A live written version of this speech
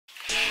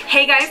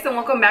Hey guys, and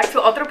welcome back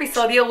to otro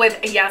episodio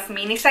with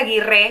Jasmin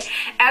Izaguirre.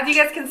 As you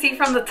guys can see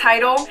from the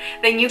title,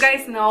 then you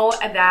guys know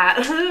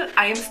that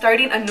I am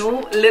starting a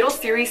new little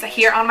series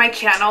here on my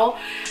channel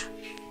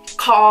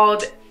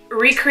called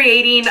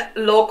Recreating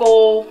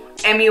Local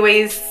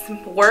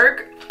MUAs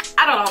Work.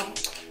 I don't know.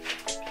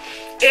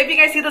 If you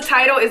guys see the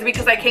title, it's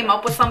because I came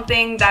up with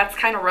something that's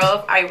kind of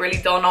rough. I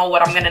really don't know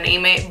what I'm gonna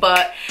name it,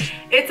 but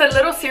it's a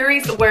little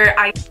series where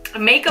I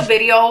make a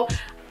video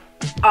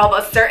of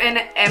a certain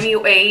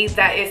MUA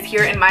that is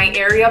here in my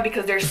area,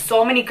 because there's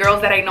so many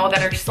girls that I know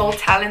that are so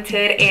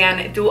talented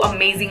and do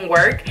amazing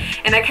work,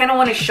 and I kind of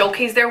want to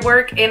showcase their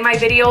work in my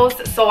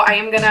videos. So I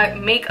am gonna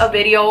make a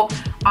video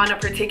on a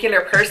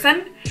particular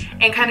person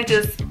and kind of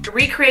just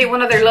recreate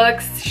one of their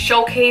looks,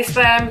 showcase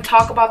them,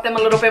 talk about them a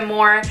little bit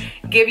more,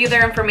 give you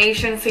their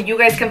information so you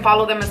guys can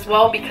follow them as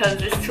well,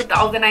 because it's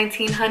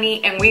 2019,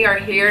 honey, and we are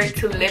here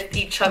to lift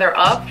each other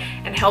up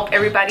and help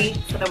everybody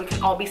so that we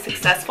can all be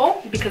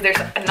successful, because there's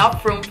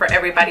enough room for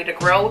everybody to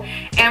grow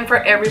and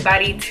for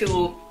everybody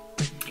to,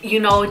 you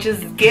know,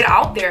 just get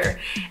out there.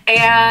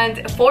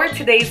 And for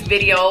today's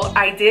video,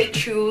 I did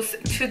choose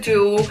to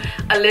do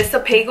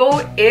Alyssa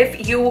Pego.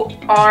 If you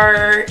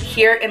are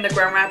here in the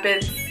Grand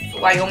Rapids,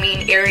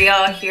 Wyoming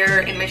area here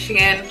in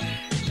Michigan,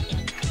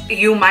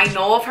 you might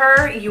know of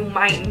her, you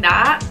might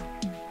not.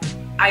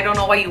 I don't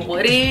know why you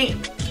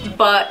wouldn't,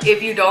 but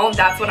if you don't,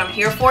 that's what I'm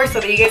here for, so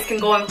that you guys can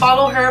go and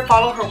follow her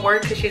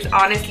work, because she's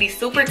honestly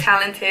super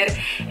talented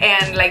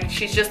and like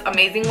she's just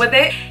amazing with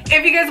it.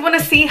 If you guys want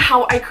to see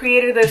how I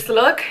created this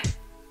look,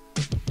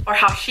 or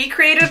how she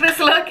created this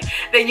look,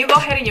 then you go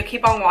ahead and you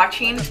keep on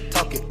watching.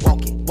 Talk it,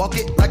 walk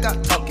it like I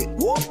talk it.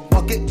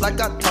 Walk it like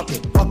I talk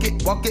it.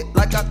 Walk it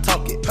like I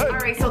talk it. Hey.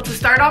 Alright, so to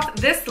start off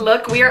this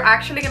look, we are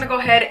actually gonna go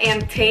ahead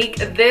and take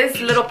this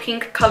little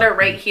pink color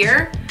right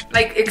here.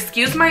 Like,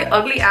 excuse my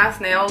ugly ass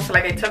nails,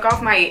 like I took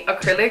off my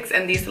acrylics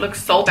and these look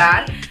so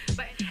bad.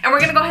 And we're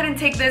gonna go ahead and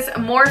take this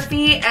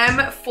Morphe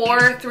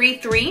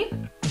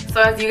M433.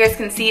 So as you guys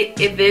can see,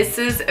 this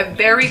is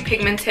very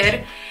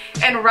pigmented.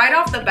 And right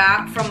off the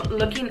bat, from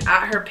looking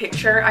at her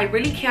picture, I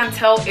really can't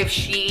tell if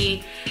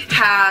she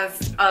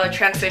has a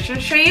transition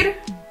shade,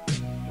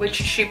 which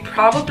she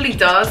probably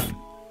does.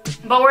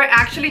 But we're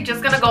actually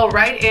just gonna go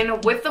right in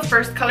with the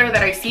first color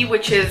that I see,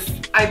 which is,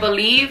 I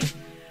believe,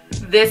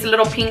 this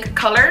little pink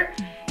color.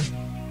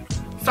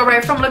 So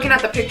right from looking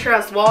at the picture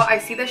as well, I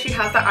see that she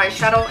has the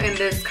eyeshadow in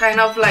this kind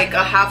of like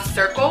a half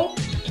circle.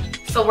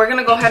 So we're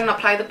gonna go ahead and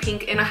apply the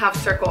pink in a half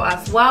circle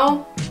as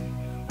well.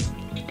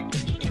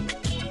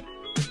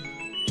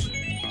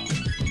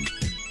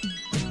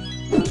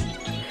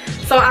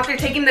 So after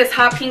taking this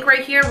hot pink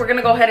right here, we're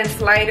gonna go ahead and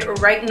slide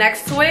right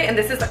next to it, and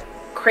this is a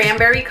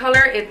cranberry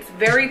color. It's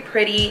very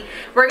pretty.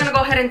 We're gonna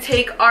go ahead and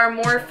take our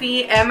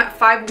Morphe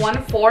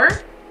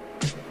M514,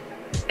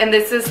 and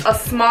this is a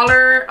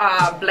smaller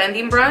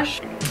blending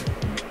brush,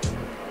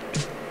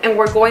 and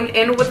we're going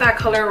in with that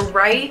color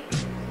right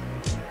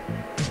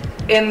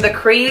in the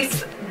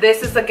crease.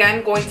 This is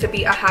again going to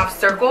be a half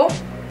circle.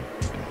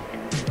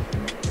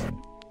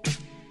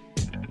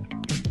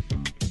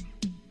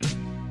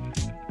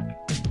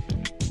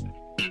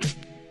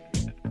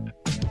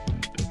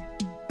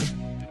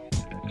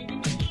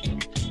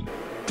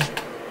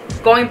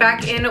 Going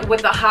back in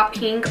with the hot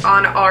pink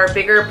on our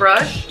bigger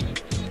brush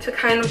to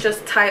kind of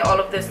just tie all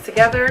of this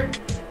together.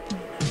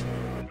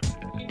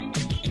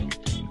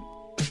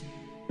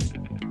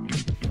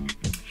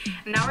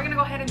 Now we're gonna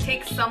go ahead and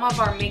take some of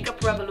our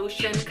Makeup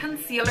Revolution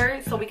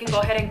concealer so we can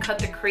go ahead and cut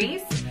the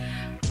crease.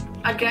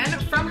 Again,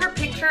 from her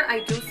picture,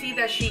 I do see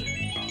that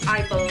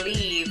I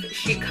believe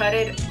she cut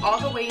it all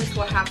the way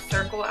into a half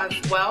circle as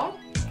well.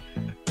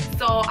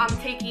 So I'm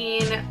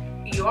taking,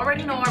 you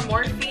already know, our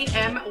Morphe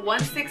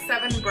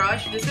M167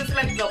 brush. This is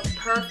like the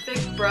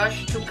perfect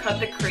brush to cut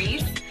the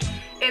crease.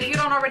 If you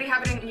don't already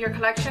have it in your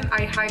collection,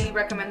 I highly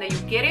recommend that you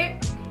get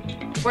it.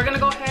 We're gonna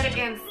go ahead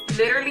and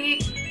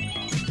literally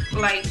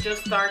like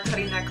just start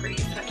cutting that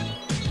crease.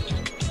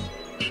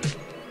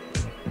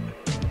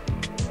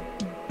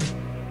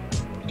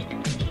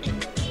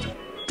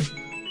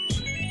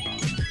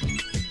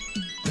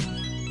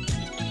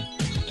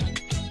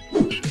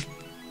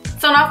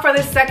 So now for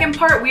the second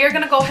part, we are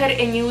gonna go ahead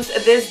and use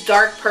this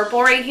dark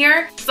purple right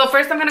here. So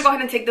first I'm gonna go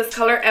ahead and take this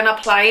color and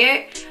apply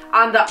it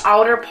on the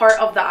outer part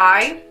of the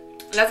eye.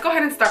 Let's go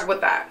ahead and start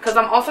with that, because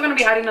I'm also gonna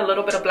be adding a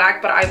little bit of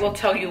black, but I will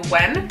tell you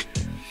when.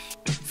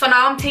 So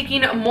now I'm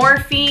taking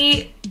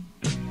Morphe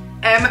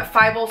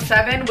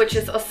M507, which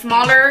is a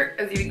smaller,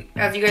 as you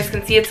guys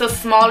can see, it's a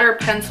smaller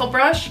pencil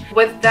brush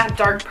with that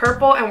dark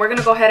purple, and we're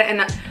gonna go ahead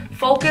and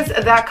focus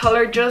that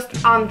color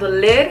just on the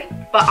lid,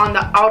 but on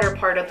the outer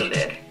part of the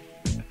lid.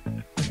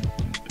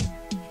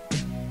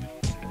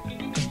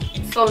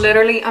 So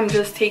literally, I'm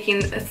just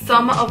taking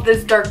some of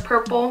this dark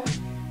purple,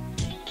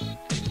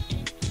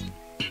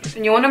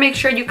 and you want to make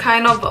sure you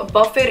kind of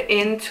buff it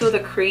into the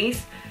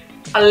crease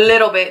a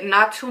little bit,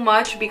 not too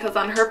much, because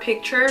on her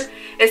picture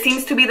it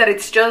seems to be that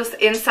it's just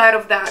inside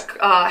of that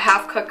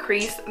half cut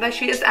crease that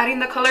she is adding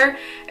the color.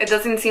 It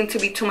doesn't seem to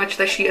be too much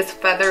that she is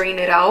feathering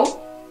it out.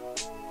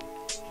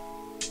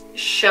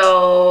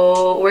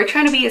 So we're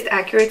trying to be as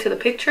accurate to the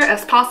picture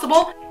as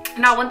possible.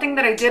 Now, one thing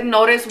that I did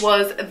notice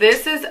was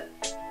this is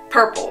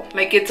purple.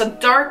 Like, it's a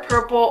dark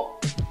purple.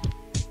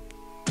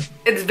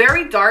 It's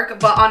very dark,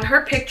 but on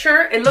her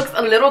picture it looks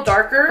a little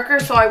darker.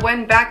 So I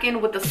went back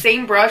in with the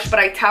same brush, but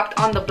I tapped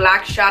on the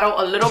black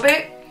shadow a little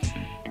bit,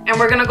 and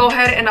we're gonna go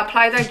ahead and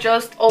apply that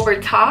just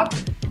over top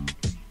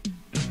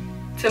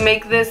to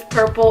make this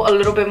purple a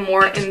little bit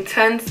more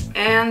intense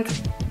and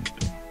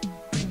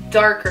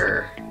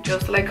darker,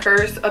 just like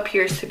hers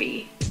appears to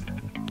be.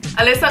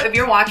 Alyssa, if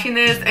you're watching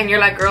this and you're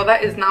like, girl,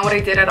 that is not what I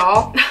did at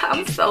all,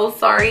 I'm so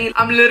sorry.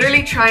 I'm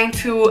literally trying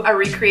to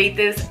recreate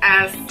this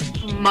as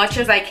much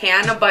as I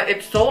can, but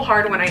it's so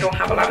hard when I don't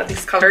have a lot of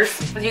these colors.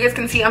 As you guys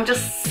can see, I'm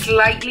just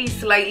slightly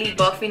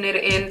buffing it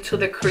into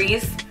the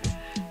crease,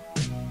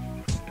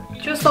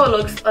 just so it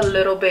looks a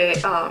little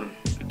bit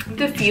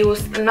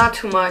diffused, not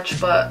too much,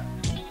 but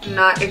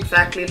not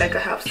exactly like a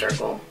half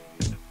circle.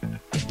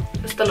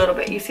 Just a little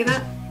bit, you see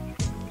that?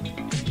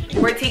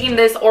 We're taking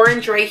this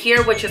orange right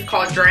here, which is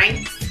called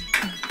Drinks.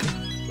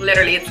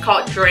 Literally, it's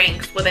called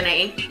Drinks with an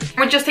A.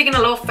 We're just taking a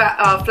little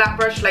flat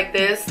brush like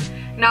this.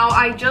 Now,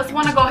 I just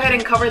want to go ahead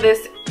and cover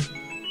this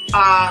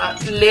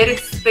lid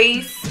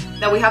space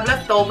that we have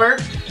left over.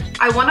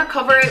 I want to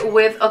cover it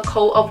with a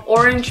coat of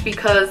orange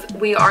because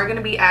we are going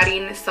to be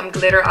adding some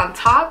glitter on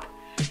top.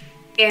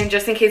 And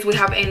just in case we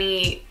have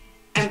any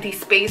empty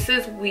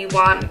spaces, we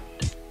want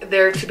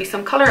there to be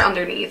some color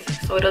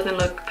underneath so it doesn't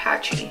look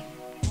patchy.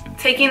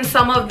 Taking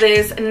some of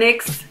this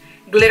NYX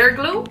glitter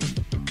glue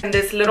and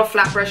this little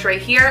flat brush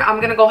right here, I'm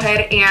gonna go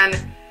ahead and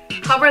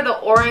cover the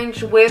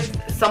orange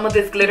with some of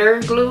this glitter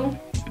glue.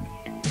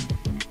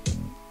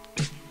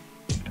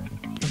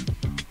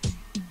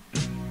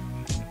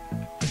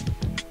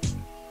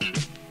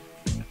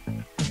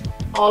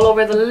 All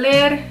over the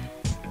lid.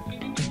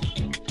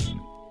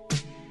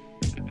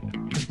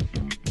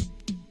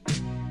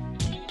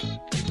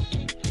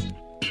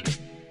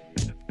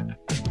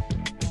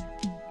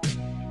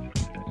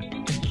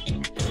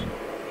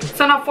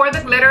 So now for the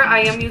glitter,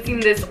 I am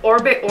using this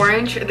Orbit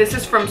Orange. This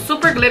is from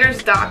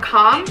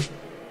superglitters.com.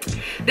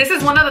 This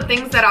is one of the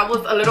things that I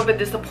was a little bit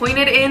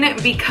disappointed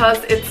in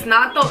because it's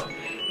not the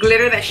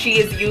glitter that she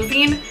is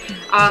using.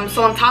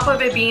 So on top of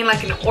it being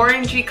like an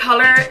orangey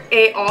color,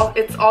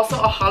 it's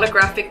also a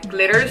holographic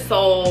glitter.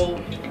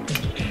 So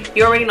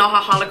you already know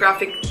how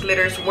holographic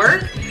glitters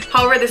work.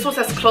 However, this was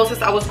as close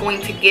as I was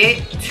going to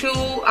get to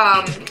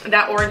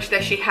that orange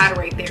that she had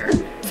right there.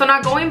 So now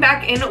going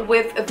back in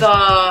with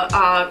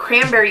the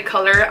cranberry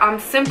color, I'm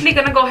simply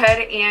gonna go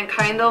ahead and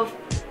kind of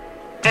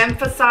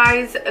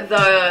emphasize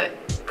the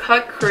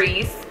cut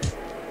crease.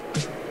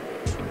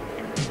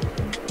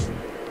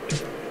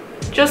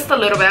 Just a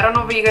little bit. I don't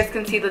know if you guys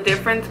can see the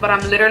difference, but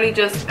I'm literally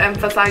just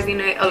emphasizing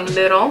it a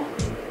little.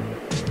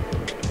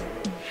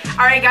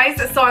 Alright guys,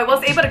 so I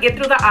was able to get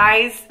through the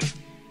eyes.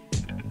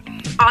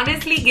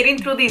 Honestly, getting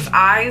through these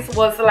eyes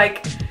was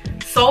like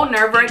so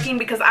nerve-wracking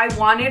because I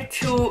wanted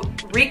to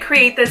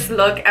recreate this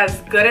look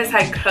as good as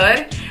I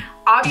could.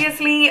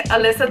 Obviously,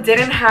 Alyssa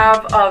didn't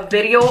have a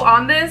video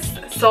on this,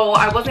 so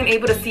I wasn't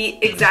able to see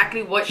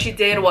exactly what she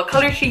did, what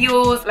color she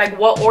used, like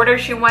what order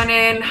she went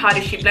in, how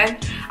did she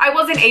blend. I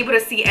wasn't able to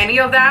see any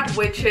of that,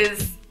 which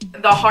is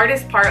the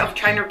hardest part of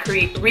trying to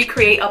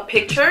recreate a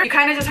picture. You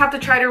kind of just have to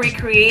try to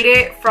recreate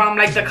it from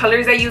like the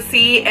colors that you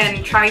see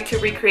and try to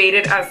recreate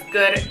it as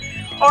good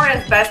or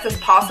as best as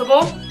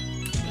possible.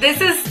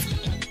 This is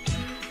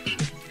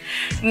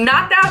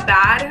not that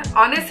bad.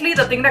 Honestly,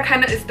 the thing that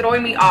kind of is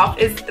throwing me off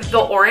is the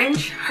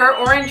orange. Her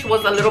orange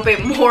was a little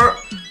bit more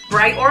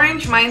bright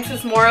orange. Mine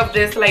is more of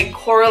this like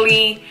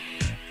corally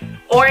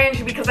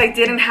orange because I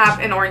didn't have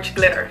an orange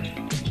glitter.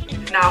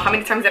 Now, how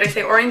many times did I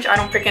say orange? I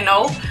don't freaking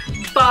know.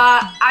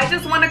 But I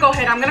just want to go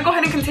ahead. I'm going to go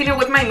ahead and continue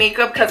with my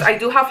makeup because I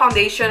do have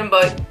foundation,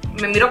 but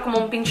me miro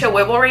como un pinche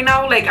huevo right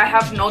now. Like, I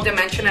have no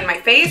dimension in my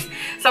face.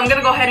 So I'm going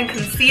to go ahead and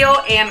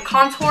conceal and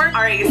contour.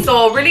 Alright,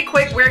 so really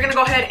quick, we're going to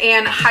go ahead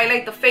and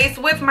highlight the face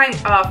with my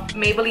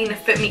Maybelline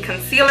Fit Me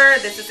Concealer.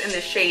 This is in the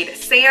shade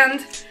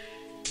Sand.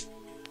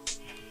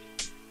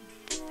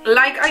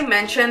 Like I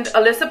mentioned,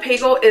 Alyssa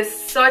Pego is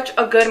such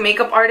a good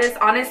makeup artist.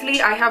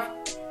 Honestly, I have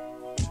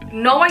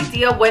no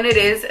idea when it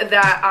is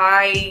that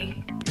I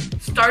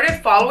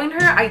started following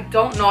her. I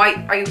don't know.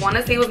 I want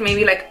to say it was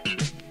maybe like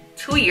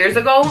 2 years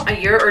ago, a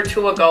year or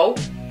two ago.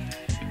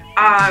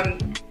 I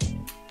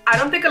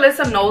don't think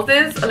Alyssa knows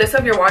this. Alyssa,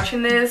 if you're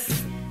watching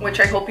this, which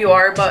I hope you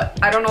are, but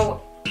I don't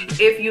know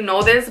if you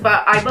know this,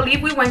 but I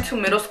believe we went to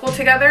middle school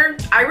together.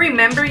 I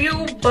remember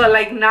you, but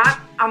like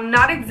I'm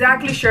not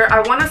exactly sure.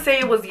 I want to say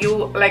it was you.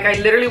 Like, I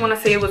literally want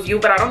to say it was you,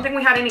 but I don't think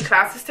we had any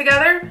classes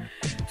together.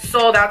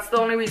 So that's the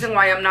only reason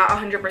why I'm not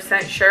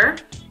 100% sure.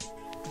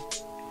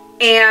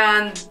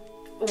 And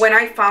when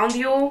I found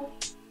you,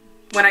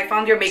 when I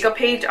found your makeup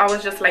page, I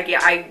was just like,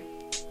 yeah,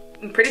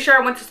 I'm pretty sure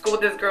I went to school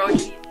with this girl.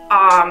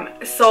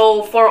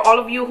 So for all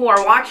of you who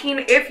are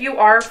watching, if you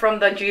are from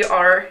the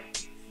GR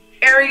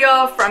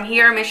area, from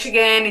here,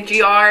 Michigan,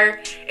 GR.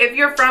 If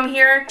you're from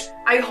here,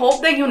 I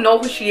hope that you know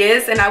who she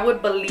is, and I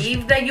would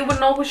believe that you would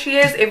know who she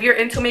is if you're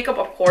into makeup,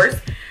 of course.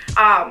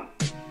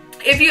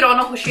 If you don't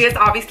know who she is,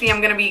 obviously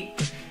I'm gonna be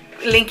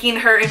linking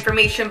her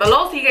information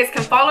below so you guys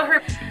can follow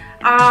her.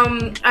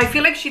 I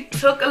feel like she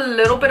took a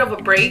little bit of a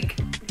break,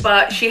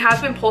 but she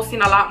has been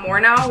posting a lot more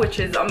now, which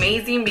is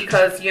amazing,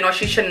 because you know,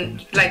 she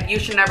shouldn't, like, you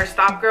should never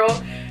stop,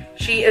 girl.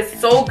 She is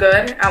so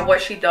good at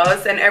what she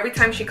does, and every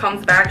time she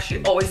comes back,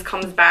 she always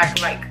comes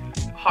back like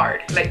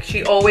hard. Like,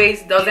 she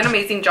always does an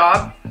amazing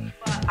job.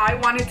 But I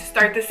wanted to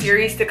start this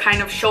series to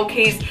kind of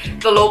showcase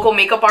the local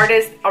makeup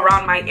artists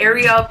around my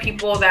area,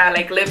 people that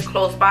like live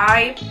close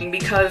by,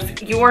 because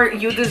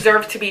you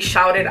deserve to be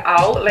shouted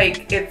out.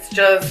 Like, it's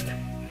just,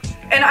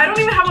 and I don't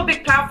even have a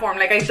big platform.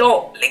 Like, I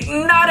don't, like,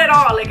 not at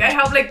all. Like, I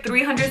have like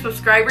 300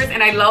 subscribers,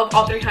 and I love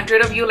all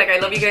 300 of you. Like, I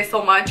love you guys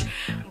so much.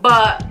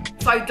 But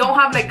so I don't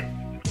have like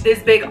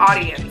this big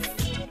audience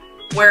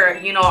where,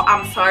 you know,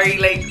 I'm sorry,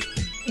 like,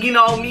 you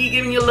know, me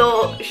giving you a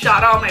little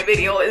shout out on my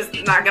video is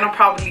not gonna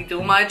probably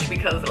do much,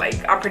 because like,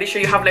 I'm pretty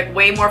sure you have like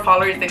way more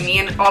followers than me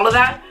and all of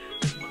that.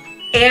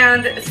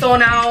 And so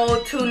now,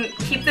 to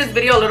keep this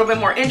video a little bit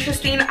more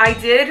interesting, I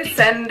did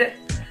send,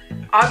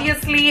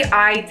 obviously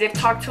I did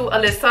talk to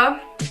Alyssa.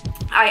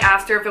 I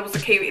asked her if it was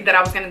okay that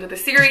I was gonna do the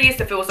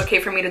series, if it was okay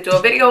for me to do a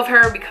video of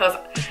her, because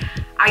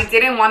I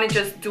didn't want to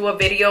just do a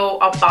video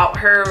about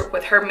her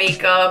with her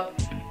makeup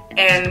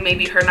and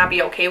maybe her not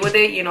be okay with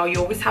it. You know, you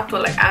always have to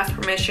like ask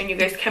permission. You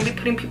guys can't be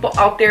putting people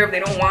out there if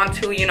they don't want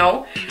to, you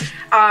know.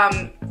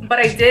 But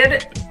I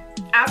did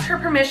ask her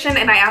permission,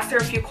 and I asked her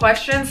a few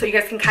questions so you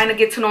guys can kind of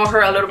get to know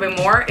her a little bit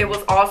more. It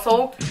was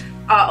also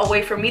a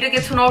way for me to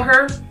get to know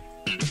her.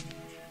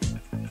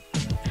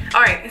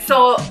 All right,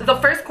 so the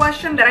first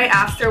question that I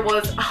asked her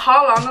was,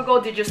 how long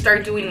ago did you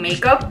start doing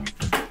makeup?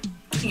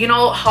 You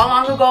know, how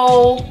long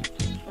ago?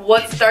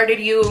 What started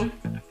you?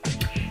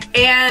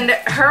 And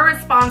her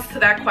response to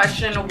that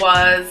question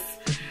was,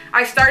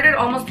 I started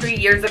almost 3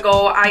 years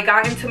ago. I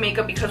got into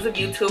makeup because of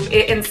YouTube.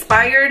 It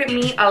inspired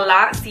me a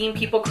lot, seeing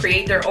people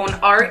create their own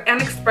art and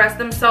express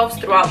themselves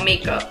throughout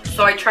makeup.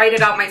 So I tried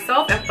it out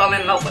myself and fell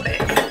in love with it.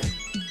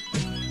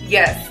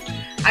 Yes,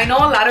 I know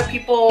a lot of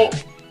people,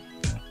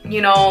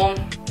 you know,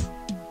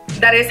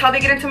 that is how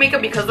they get into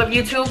makeup, because of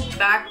YouTube.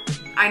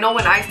 I know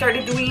when I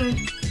started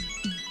doing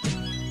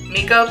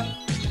makeup,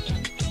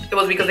 it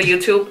was because of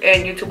YouTube,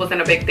 and YouTube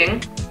wasn't a big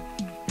thing.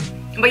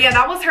 But yeah,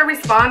 that was her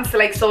response.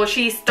 Like, so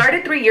she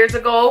started 3 years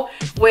ago,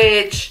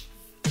 which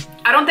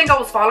I don't think I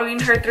was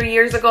following her 3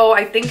 years ago.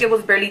 I think it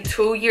was barely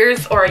 2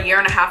 years or a year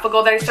and a half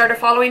ago that I started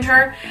following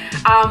her.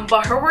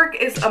 But her work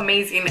is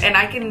amazing, and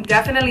I can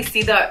definitely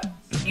see that,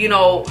 you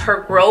know,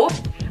 her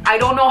growth. I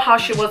don't know how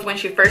she was when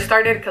she first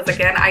started, because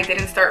again, I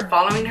didn't start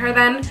following her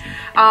then.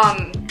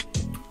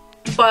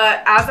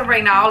 But as of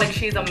right now, like,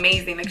 she's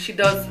amazing. Like, she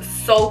does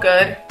so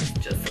good.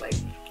 Just like,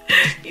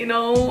 you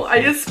know, I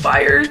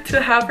aspire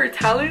to have her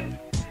talent,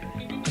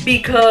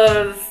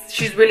 because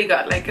she's really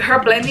good. Like, her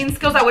blending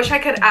skills, I wish I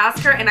could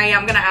ask her, and I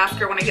am gonna ask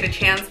her when I get a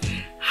chance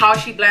how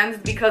she blends,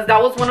 because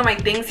that was one of my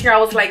things here. I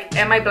was like,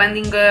 am I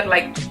blending good?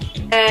 Like,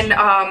 and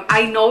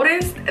I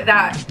noticed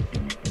that,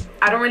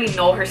 I don't really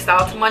know her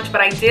style too much,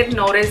 but I did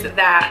notice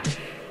that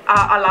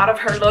a lot of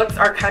her looks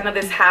are kind of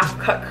this half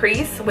cut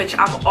crease, which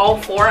I'm all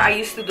for. I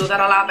used to do that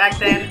a lot back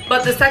then.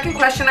 But the second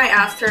question I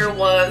asked her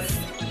was,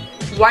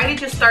 why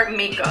did you start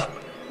makeup?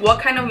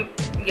 What kind of,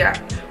 yeah,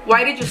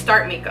 why did you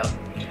start makeup?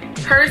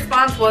 Her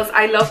response was,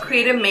 I love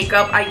creative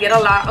makeup. I get a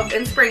lot of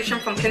inspiration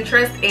from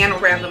Pinterest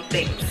and random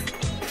things.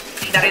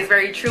 That is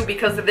very true,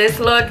 because this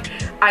look,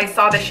 I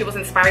saw that she was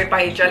inspired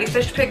by a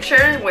jellyfish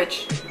picture,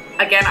 which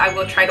again, I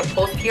will try to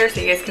post here so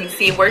you guys can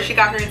see where she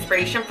got her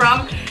inspiration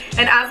from.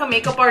 And as a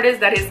makeup artist,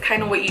 that is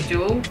kind of what you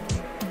do.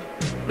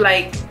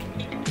 Like,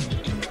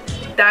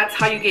 that's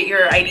how you get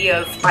your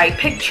ideas, by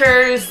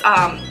pictures,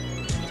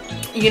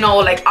 you know,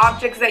 like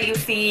objects that you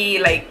see.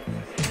 Like,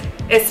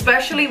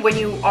 especially when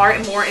you are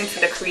more into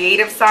the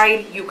creative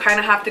side, you kind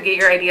of have to get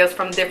your ideas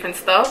from different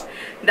stuff.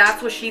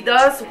 That's what she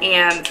does,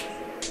 and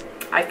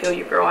I feel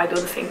you, girl. I do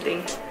the same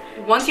thing.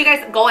 Once you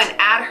guys go and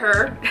add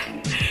her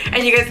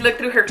and you guys look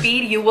through her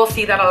feed, you will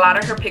see that a lot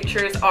of her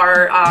pictures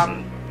are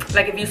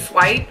like, if you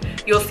swipe,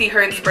 you'll see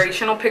her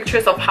inspirational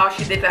pictures of how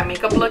she did that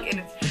makeup look. And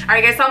all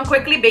right, guys, so I'm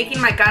quickly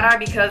baking my cara,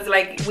 because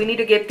like, we need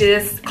to get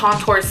this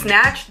contour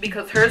snatched,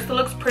 because hers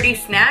looks pretty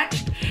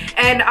snatched.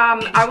 And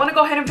I want to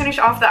go ahead and finish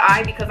off the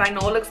eye, because I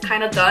know it looks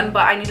kind of done,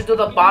 but I need to do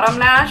the bottom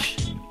lash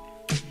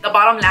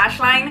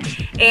line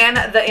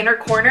and the inner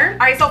corner.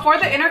 All right, so for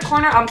the inner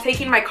corner, I'm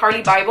taking my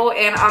Carly Bible,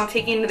 and I'm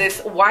taking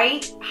this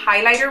white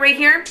highlighter right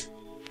here.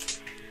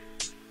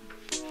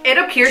 It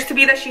appears to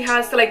be that she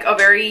has like a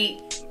very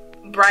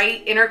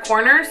bright inner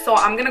corner, so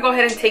I'm gonna go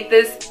ahead and take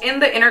this in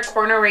the inner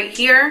corner right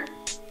here.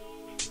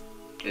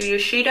 Do you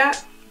see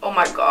that? Oh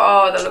my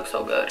god, that looks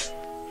so good.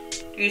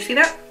 Do you see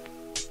that?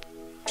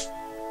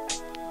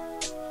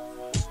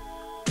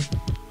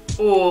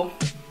 Ooh,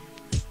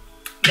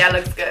 that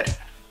looks good.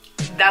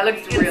 That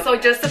looks real. So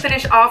just to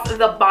finish off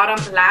the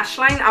bottom lash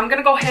line, I'm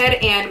gonna go ahead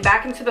and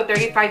back into the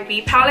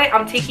 35B palette.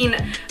 I'm taking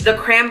the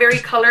cranberry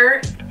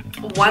color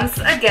once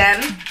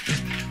again,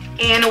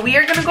 and we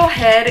are gonna go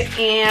ahead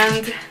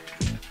and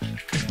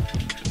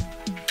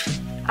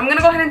I'm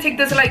gonna go ahead and take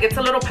this, like, it's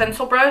a little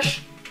pencil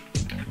brush.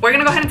 We're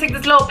gonna go ahead and take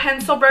this little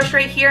pencil brush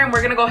right here, and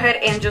we're gonna go ahead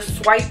and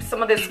just swipe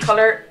some of this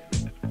color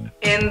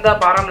in the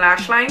bottom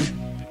lash line.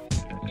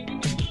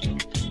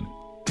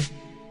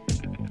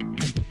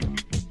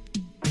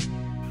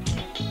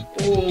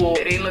 Ooh,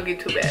 it ain't looking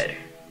too bad.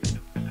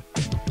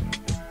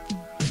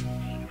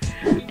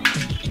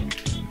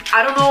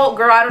 I don't know,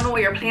 girl, I don't know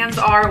what your plans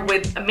are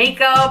with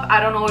makeup. I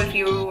don't know if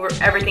you're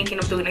ever thinking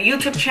of doing a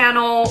YouTube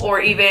channel,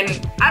 or even,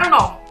 I don't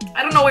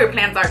know what your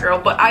plans are, girl,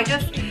 but I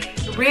just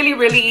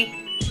really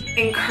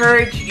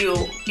encourage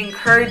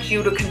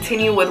you to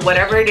continue with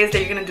whatever it is that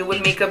you're gonna do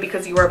with makeup,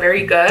 because you are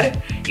very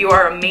good. You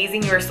are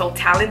amazing. You are so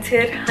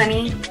talented,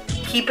 honey.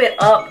 Keep it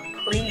up,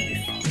 please.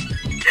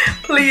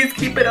 Please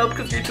keep it up,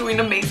 because you're doing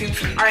amazing.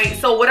 All right,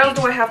 so what else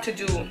do I have to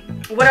do?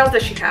 What else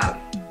does she have?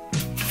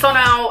 So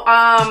now,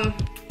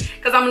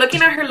 because I'm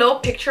looking at her little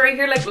picture right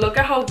here, like, look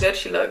at how good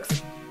she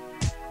looks.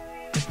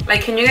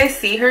 Like, can you guys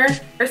see her?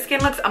 Her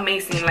skin looks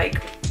amazing.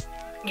 Like,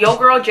 yo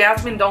girl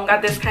Jasmine don't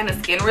got this kind of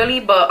skin really,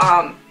 but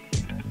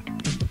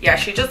yeah,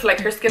 she just, like,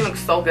 her skin looks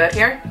so good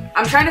here.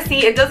 I'm trying to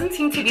see, it doesn't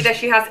seem to be that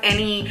she has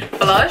any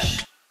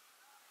blush.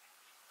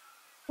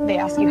 They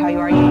ask you how you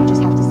are, you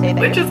just have to say that,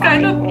 which is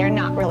kind of, when you're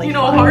not really, you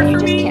know, hard for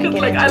me, because,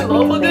 like, I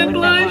love a good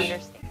blush.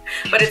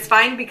 But it's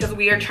fine, because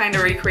we are trying to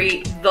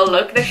recreate the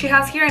look that she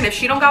has here, and if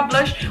she don't got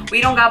blush,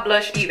 we don't got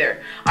blush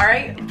either. All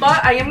right,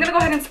 but I am gonna go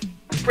ahead and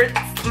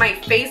spritz my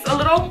face a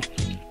little,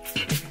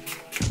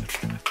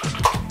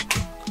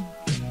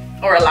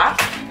 or a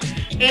lot.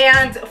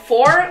 And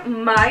for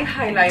my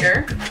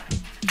highlighter,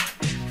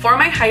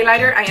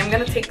 I am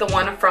gonna take the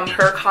one from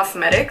Her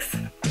Cosmetics,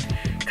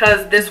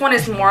 because this one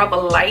is more of a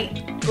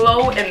light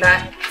glow, and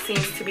that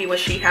seems to be what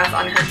she has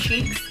on her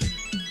cheeks.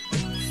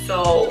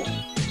 So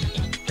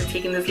I'm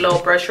taking this little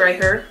brush right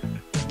here.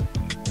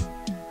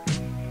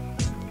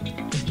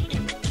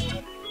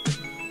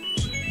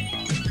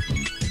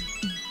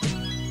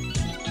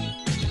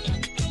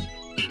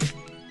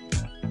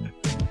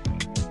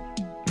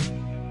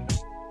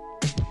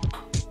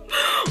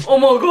 Oh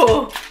my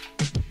god.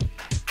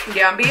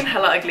 Yeah, I'm being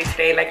hella ugly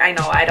today. Like, I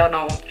know, I don't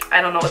know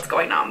what's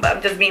going on, but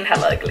I'm just being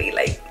hella ugly.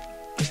 Like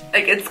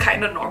it's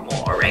kind of normal,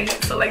 all right?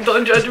 So, like,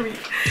 don't judge me.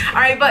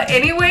 All right, but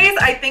anyways,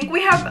 I think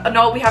we have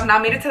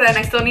not made it to that, and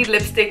I still need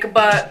lipstick,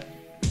 but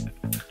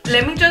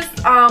let me just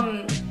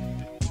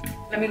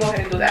let me go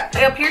ahead and do that.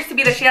 It appears to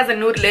be that she has a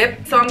nude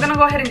lip, so I'm gonna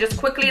go ahead and just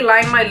quickly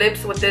line my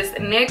lips with this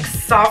NYX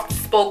Soft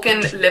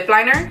Spoken Lip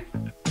Liner.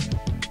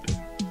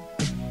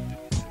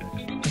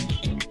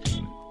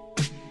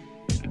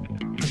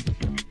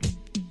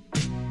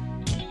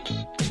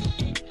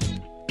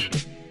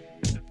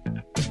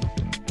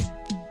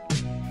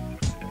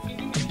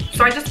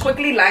 So I just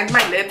quickly lined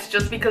my lips,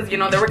 just because, you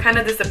know, they were kind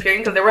of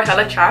disappearing because they were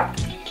hella chapped,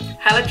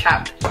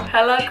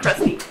 hella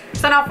crusty.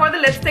 So now for the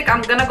lipstick,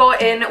 I'm gonna go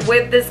in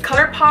with this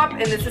ColourPop,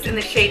 and this is in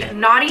the shade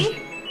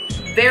Naughty.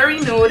 Very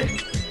nude,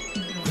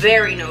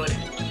 very nude.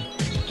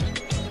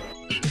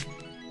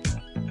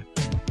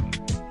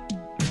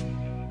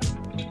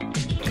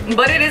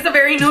 But it is a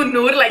very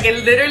nude, like,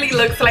 it literally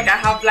looks like I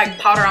have, like,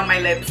 powder on my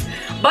lips.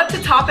 But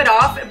to top it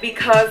off,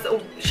 because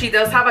she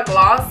does have a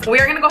gloss, we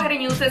are gonna go ahead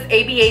and use this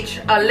ABH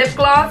lip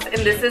gloss, and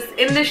this is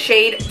in the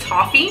shade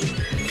Toffee.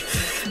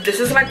 This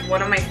is, like,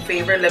 one of my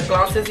favorite lip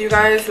glosses, you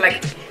guys.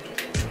 Like,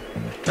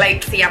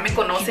 si ya me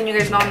conocen, you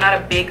guys know I'm not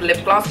a big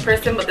lip gloss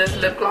person, but this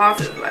lip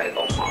gloss is like,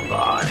 oh my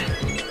god.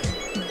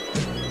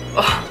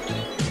 Oh,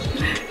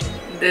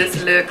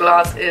 this lip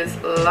gloss is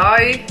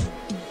like...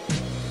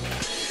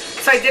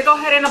 So I did go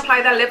ahead and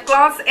apply that lip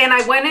gloss, and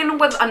I went in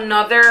with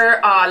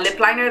another lip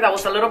liner that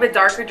was a little bit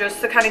darker,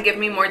 just to kind of give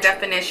me more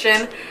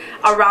definition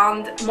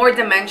around, more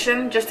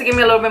dimension, just to give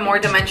me a little bit more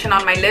dimension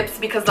on my lips,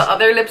 because the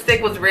other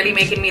lipstick was really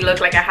making me look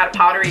like I had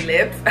powdery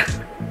lips.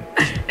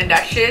 And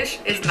that shish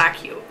is not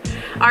cute.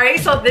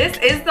 Alright, so this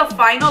is the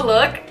final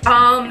look.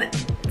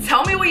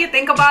 Tell me what you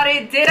think about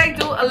it. Did I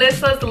do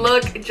Alyssa's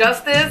look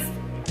justice?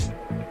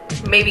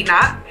 Maybe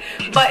not,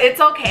 but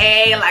it's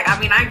okay. Like, I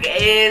mean, I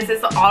guess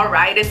it's all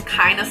right. It's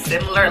kind of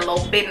similar a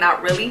little bit,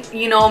 not really,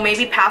 you know,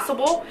 maybe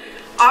passable.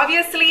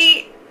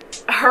 Obviously,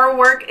 her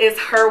work is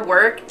her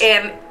work,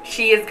 and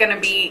she is gonna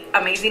be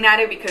amazing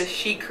at it because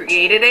she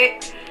created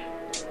it.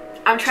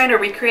 I'm trying to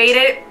recreate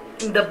it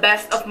the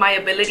best of my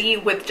ability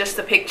with just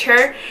a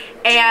picture,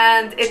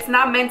 and it's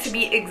not meant to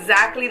be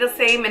exactly the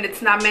same, and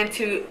it's not meant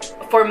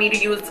for me to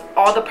use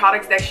all the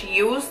products that she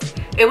used.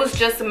 It was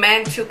just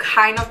meant to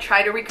kind of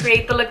try to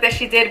recreate the look that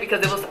she did,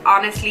 because it was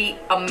honestly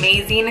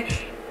amazing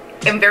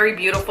and very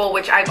beautiful,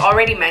 which I've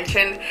already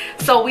mentioned.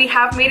 So we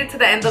have made it to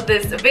the end of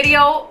this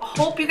video.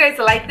 Hope you guys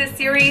like this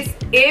series.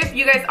 If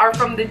you guys are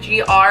from the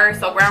GR,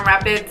 so Grand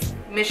Rapids,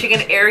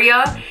 Michigan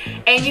area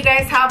and you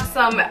guys have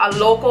some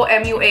local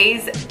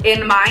MUAs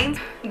in mind,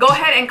 go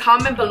ahead and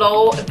comment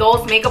below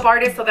those makeup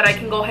artists so that I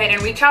can go ahead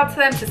and reach out to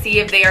them to see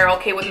if they are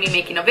okay with me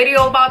making a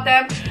video about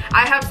them.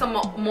 I have some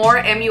more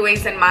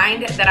MUAs in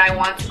mind that I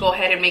want to go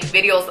ahead and make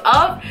videos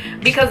of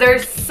because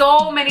there's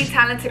so many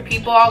talented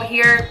people out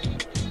here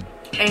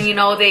and you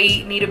know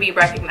they need to be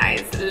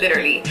recognized,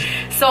 literally.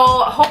 So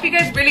hope you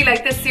guys really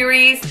like this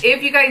series.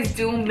 If you guys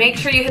do, make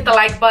sure you hit the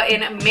like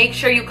button, make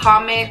sure you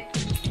comment,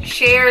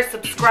 share,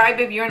 subscribe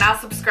if you're not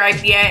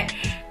subscribed yet.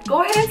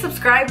 Go ahead and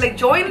subscribe, like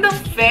join the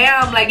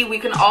fam, like we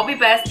can all be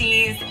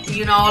besties,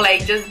 you know,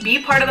 like just be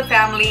part of the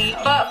family.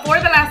 But for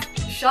the last,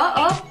 shut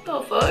up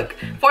the fuck.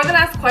 For the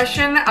last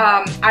question,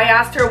 I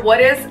asked her what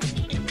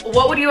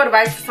would you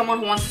advise to someone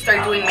who wants to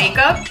start doing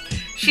makeup?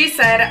 She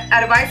said,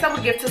 advice I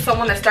would give to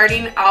someone that's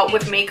starting out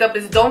with makeup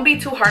is don't be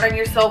too hard on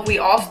yourself. We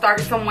all start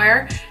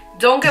somewhere.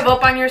 Don't give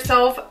up on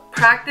yourself.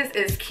 Practice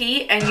is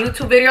key, and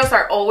YouTube videos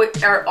are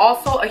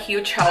also a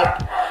huge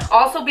help.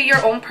 Also, be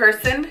your own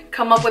person.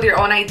 Come up with your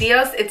own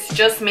ideas. It's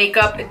just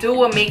makeup. Do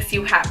what makes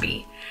you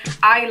happy.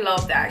 I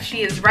love that.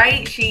 She is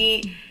right.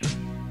 She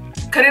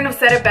couldn't have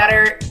said it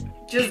better.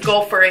 Just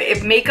go for it.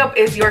 If makeup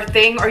is your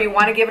thing or you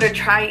want to give it a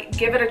try,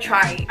 give it a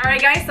try.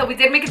 Alright guys, so we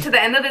did make it to the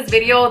end of this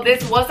video.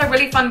 This was a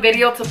really fun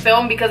video to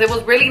film because it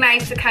was really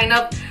nice to kind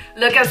of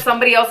look at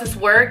somebody else's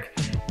work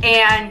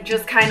and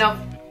just kind of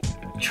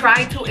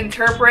try to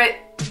interpret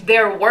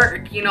their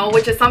work, you know,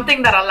 which is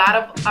something that a lot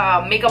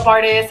of makeup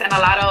artists and a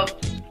lot of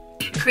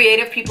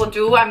creative people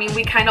do. I mean,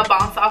 we kind of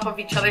bounce off of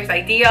each other's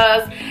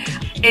ideas.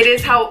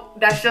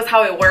 That's just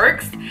how it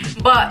works.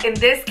 But in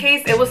this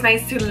case, it was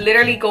nice to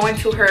literally go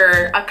into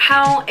her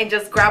account and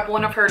just grab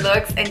one of her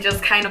looks and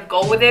just kind of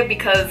go with it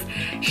because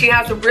she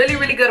has really,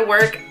 really good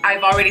work.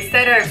 I've already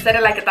said it. I've said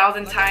it like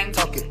 1,000 times.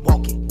 Talk it,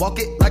 walk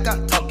it like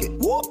I talk it.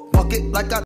 Walk it like I